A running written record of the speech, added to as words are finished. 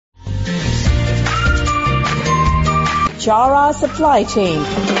Bicara Supply Chain,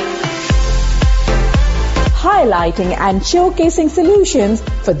 highlighting and showcasing solutions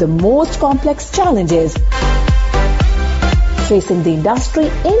for the most complex challenges facing the industry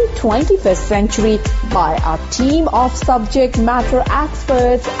in 21st century by our team of subject matter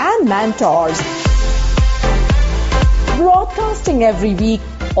experts and mentors. Broadcasting every week,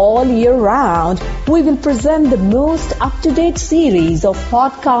 all year round, we will present the most up-to-date series of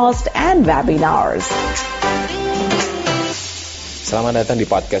podcasts and webinars. Selamat datang di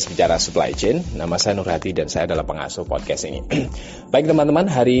podcast Bicara Supply Chain. Nama saya Nurhati dan saya adalah pengasuh podcast ini. Baik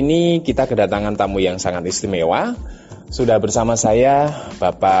teman-teman, hari ini kita kedatangan tamu yang sangat istimewa. Sudah bersama saya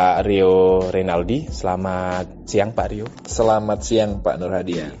Bapak Rio Renaldi. Selamat siang Pak Rio. Selamat siang Pak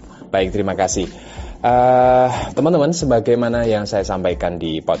Nurhadian. Baik, terima kasih. Teman-teman, sebagaimana yang saya sampaikan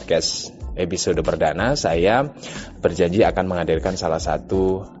di podcast episode perdana, saya berjanji akan menghadirkan salah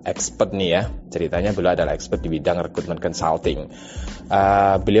satu expert nih ya. Ceritanya beliau adalah expert di bidang recruitment consulting.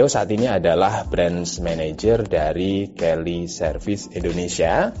 Beliau saat ini adalah branch manager dari Kelly Service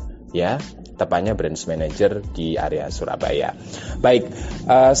Indonesia, ya, tepatnya branch manager di area Surabaya. Baik,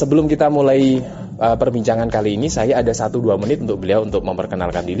 sebelum kita mulai perbincangan kali ini, saya ada 1-2 menit untuk beliau untuk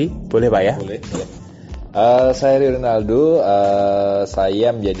memperkenalkan diri. Boleh Pak ya? Boleh. Saya Rio Ronaldo,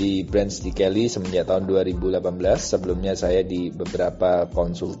 saya menjadi branch di Kelly semenjak tahun 2018. Sebelumnya saya di beberapa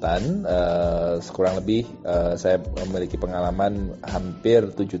konsultan, kurang lebih saya memiliki pengalaman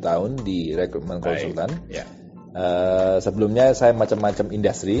hampir 7 tahun di rekrutmen konsultan. Sebelumnya saya macam-macam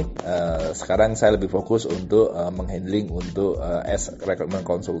industri. Sekarang saya lebih fokus untuk menghandling untuk as rekrutmen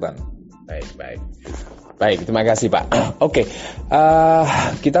konsultan. Baik, terima kasih Pak. Oke,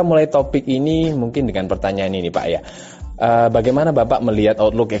 kita mulai topik ini mungkin dengan pertanyaan ini Pak ya. Bagaimana Bapak melihat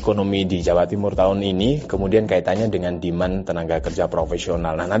outlook ekonomi di Jawa Timur tahun ini, kemudian kaitannya dengan demand tenaga kerja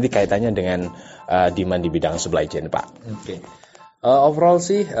profesional. Nah, nanti kaitannya dengan demand di bidang supply chain Pak. Oke. Overall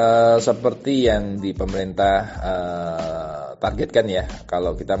sih seperti yang di pemerintah targetkan ya.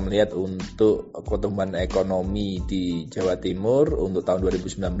 Kalau kita melihat untuk pertumbuhan ekonomi di Jawa Timur untuk tahun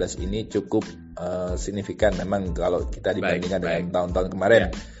 2019 ini cukup signifikan memang kalau kita dibandingkan dengan tahun-tahun kemarin.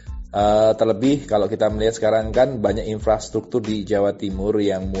 Terlebih kalau kita melihat sekarang kan banyak infrastruktur di Jawa Timur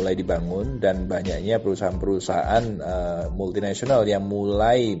yang mulai dibangun dan banyaknya perusahaan-perusahaan multinasional yang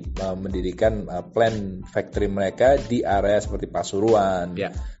mulai mendirikan plant factory mereka di area seperti Pasuruan,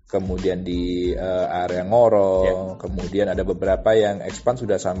 kemudian di area Ngoro, kemudian ada beberapa yang expand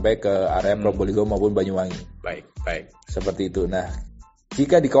sudah sampai ke area Probolinggo maupun Banyuwangi. Baik. Seperti itu. Nah,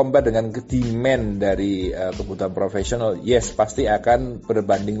 jika di-compare dengan demand dari kebutuhan profesional, yes pasti akan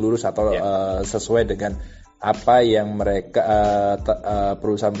berbanding lurus atau sesuai dengan apa yang mereka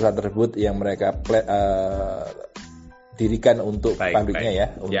perusahaan-perusahaan tersebut yang mereka dirikan untuk pabriknya ya,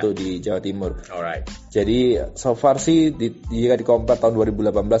 untuk di Jawa Timur. Alright. Jadi so far sih jika di-compare tahun 2018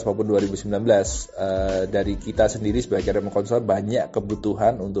 maupun 2019 dari kita sendiri sebagai rekrutmen konsultan banyak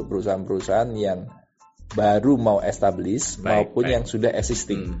kebutuhan untuk perusahaan-perusahaan yang baru mau establish maupun yang sudah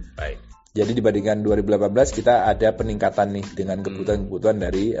existing. Jadi dibandingkan 2018 kita ada peningkatan nih dengan kebutuhan-kebutuhan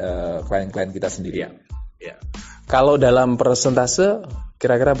dari klien-klien kita sendiri. Kalau dalam persentase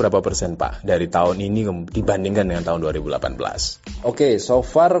kira-kira berapa persen Pak dari tahun ini dibandingkan dengan tahun 2018? Oke, so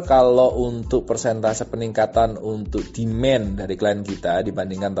far kalau untuk persentase peningkatan untuk demand dari klien kita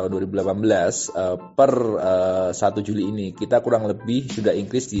dibandingkan tahun 2018 per 1 Juli ini kita kurang lebih sudah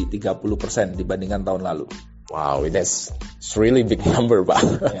increase di 30% dibandingkan tahun lalu. Wow, that's really big number Pak.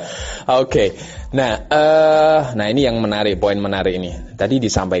 Oke. Nah ini yang menarik, poin menarik ini. Tadi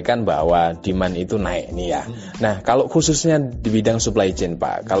disampaikan bahwa demand itu naik nih ya. Nah, kalau khususnya di bidang supply chain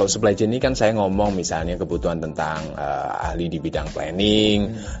Pak, kalau supply chain ini kan saya ngomong misalnya kebutuhan tentang ahli di bidang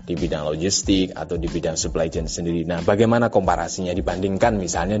planning, di bidang logistik atau di bidang supply chain sendiri. Nah, bagaimana komparasinya dibandingkan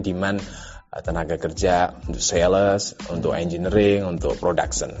misalnya demand tenaga kerja untuk sales, untuk engineering, untuk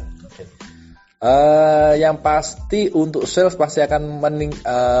production? Yang pasti untuk sales pasti akan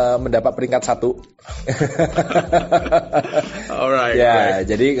mendapat peringkat 1. Alright.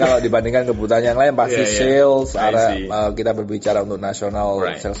 Jadi kalau dibandingkan kebutuhan yang lain pasti sales, kita berbicara untuk national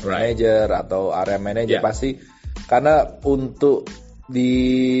sales manager atau area manager pasti karena untuk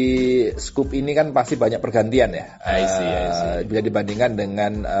di scoop ini kan pasti banyak pergantian ya. I see. Bila dibandingkan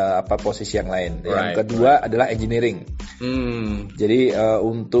dengan posisi yang lain. Yang kedua adalah engineering. Jadi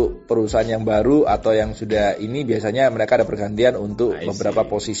untuk perusahaan yang baru atau yang sudah ini biasanya mereka ada pergantian untuk beberapa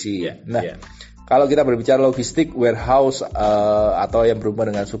posisi. Kalau kita berbicara logistik, warehouse atau yang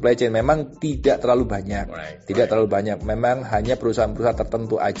berhubungan dengan supply chain memang tidak terlalu banyak. Terlalu banyak. Memang hanya perusahaan-perusahaan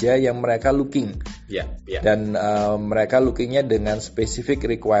tertentu aja yang mereka looking. Dan mereka lookingnya dengan specific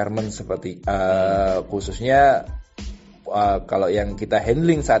requirement seperti khususnya kalau yang kita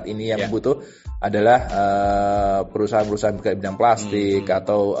handling saat ini yang butuh adalah perusahaan-perusahaan bergerak bidang plastik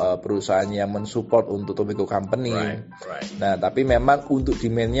atau perusahaan yang mensupport untuk tobacco company. Nah, tapi memang untuk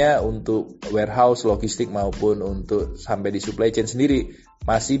demand-nya untuk warehouse, logistik maupun untuk sampai di supply chain sendiri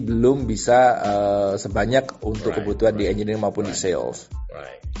masih belum bisa sebanyak untuk kebutuhan di engineering maupun di sales.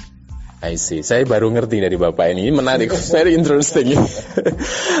 I see. Saya baru ngerti dari Bapak ini menarik, very interesting.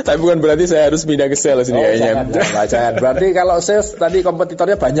 Tapi bukan berarti saya harus pindah ke sales ini kayaknya. Jangan. Berarti kalau sales tadi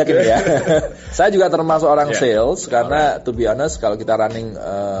kompetitornya banyak ini ya. Saya juga termasuk orang sales karena to be honest kalau kita running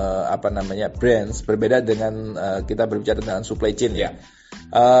brands berbeda dengan kita berbicara dengan supply chain ya.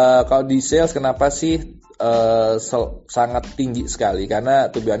 Kalau di sales kenapa sih sangat tinggi sekali? Karena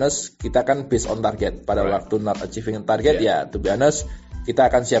to be honest kita kan based on target. Pada waktu not achieving target ya to be honest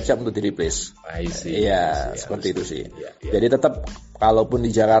kita akan siap-siap untuk di-replace. Iya, seperti itu sih. Jadi tetap kalaupun di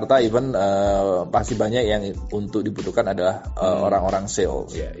Jakarta even pasti banyak yang untuk dibutuhkan adalah orang-orang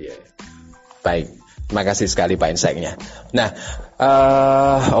sales. Baik. Terima kasih sekali Pak insight-nya. Nah,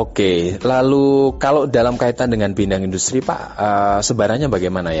 oke. Lalu kalau dalam kaitan dengan bidang industri Pak, sebarannya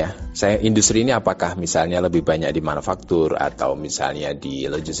bagaimana ya? Industri ini apakah misalnya lebih banyak di manufaktur atau misalnya di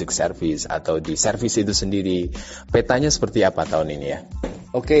logistic service atau di service itu sendiri? Petanya seperti apa tahun ini ya?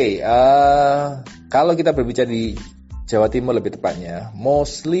 Oke, kalau kita berbicara di Jawa Timur lebih tepatnya,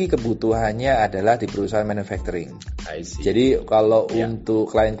 mostly kebutuhannya adalah di perusahaan manufacturing. Jadi kalau untuk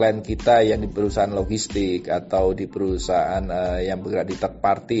klien-klien kita yang di perusahaan logistik atau di perusahaan yang bergerak di third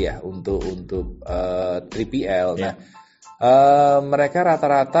party ya untuk 3PL, mereka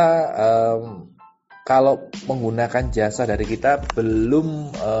rata-rata kalau menggunakan jasa dari kita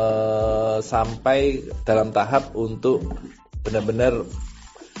belum sampai dalam tahap untuk benar-benar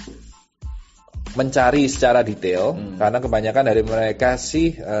mencari secara detail karena kebanyakan dari mereka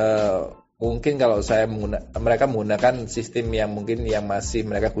sih mungkin kalau mereka menggunakan sistem yang mungkin yang masih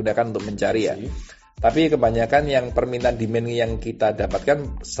mereka gunakan untuk mencari ya. Tapi kebanyakan yang permintaan demand yang kita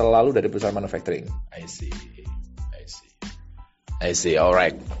dapatkan selalu dari perusahaan manufacturing. I see.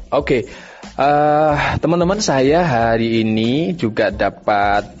 Alright. Oke. Teman-teman saya hari ini juga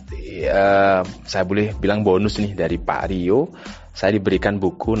dapat saya boleh bilang bonus nih dari Pak Rio. Saya diberikan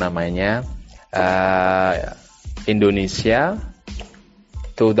buku namanya Indonesia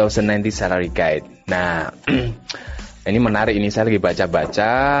 2090 Salary Guide. Nah, ini menarik, ini saya lagi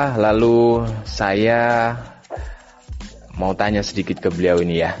baca-baca, lalu saya mau tanya sedikit ke beliau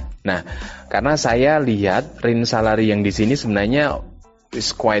ini ya. Nah, karena saya lihat range salary yang di sini sebenarnya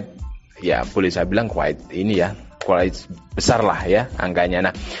is quite, ya boleh saya bilang quite besar lah ya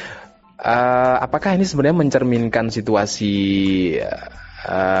angkanya. Nah, apakah ini sebenarnya mencerminkan situasi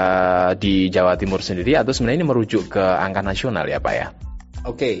di Jawa Timur sendiri atau sebenarnya ini merujuk ke angka nasional ya Pak ya?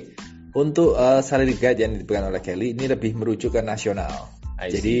 Oke. Untuk salary guide yang diberikan oleh Kelly ini lebih merujuk ke nasional.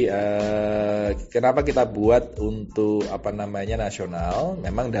 Jadi kenapa kita buat untuk nasional?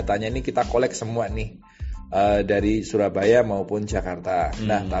 Memang datanya ini kita kolek semua nih dari Surabaya maupun Jakarta.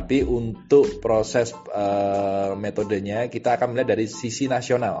 Nah, tapi untuk proses metodenya kita akan melihat dari sisi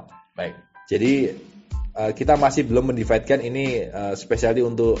nasional. Baik. Jadi kita masih belum mendividekan ini spesialnya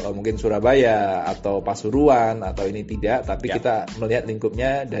untuk mungkin Surabaya atau Pasuruan atau ini tidak, tapi kita melihat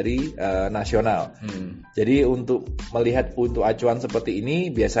lingkupnya dari nasional. Jadi untuk melihat untuk acuan seperti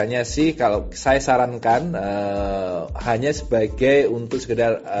ini biasanya sih kalau saya sarankan hanya sebagai untuk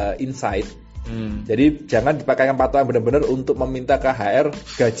sekedar insight. Jadi jangan dipakaikan patokan benar-benar untuk meminta ke HR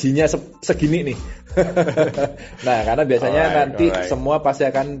gajinya segini nih. Nah, karena biasanya nanti semua pasti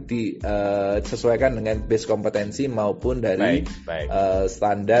akan disesuaikan dengan base kompetensi maupun dari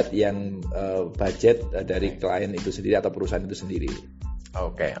standar yang budget dari klien itu sendiri atau perusahaan itu sendiri.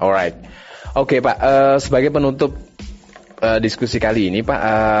 Oke, alright. Oke Pak, sebagai penutup diskusi kali ini Pak,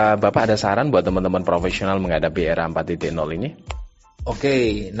 Bapak ada saran buat teman-teman profesional menghadapi era 4.0 ini?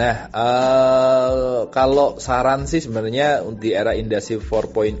 Oke, nah kalau saran sih sebenarnya di era industri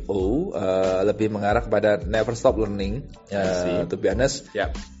 4.0 lebih mengarah kepada never stop learning. To be honest,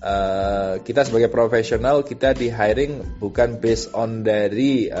 kita sebagai profesional kita di hiring bukan based on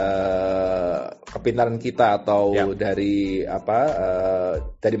dari kepintaran kita atau dari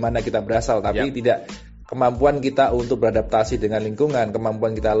dari mana kita berasal, tapi tidak kemampuan kita untuk beradaptasi dengan lingkungan,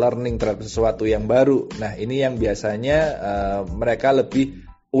 kemampuan kita learning terhadap sesuatu yang baru. Nah, ini yang biasanya mereka lebih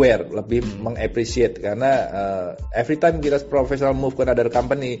aware, lebih mengappreciate karena every time kita professional move ke another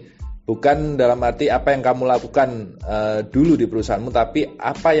company, bukan dalam arti apa yang kamu lakukan dulu di perusahaanmu, tapi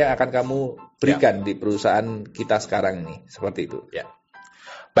apa yang akan kamu berikan di perusahaan kita sekarang ini, seperti itu.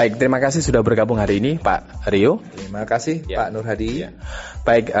 Baik, terima kasih sudah bergabung hari ini Pak Rio. Terima kasih Pak Nur Hadi.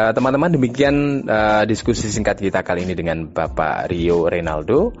 Baik, teman-teman, demikian diskusi singkat kita kali ini dengan Bapak Rio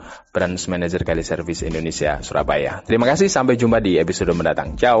Reynaldo, Branch Manager Gali Service Indonesia Surabaya. Terima kasih, sampai jumpa di episode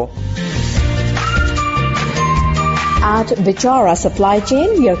mendatang. Ciao. At Bichara Supply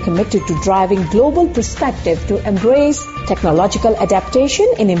Chain, we are committed to driving global perspective to embrace technological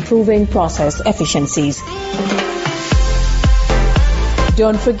adaptation in improving process efficiencies.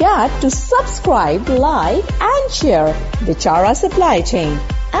 Don't forget to subscribe, like, and share Bichara Supply Chain.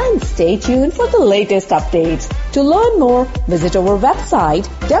 And stay tuned for the latest updates. To learn more, visit our website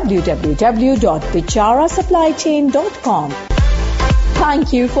www.bicharasupplychain.com.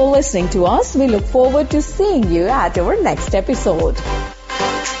 Thank you for listening to us. We look forward to seeing you at our next episode.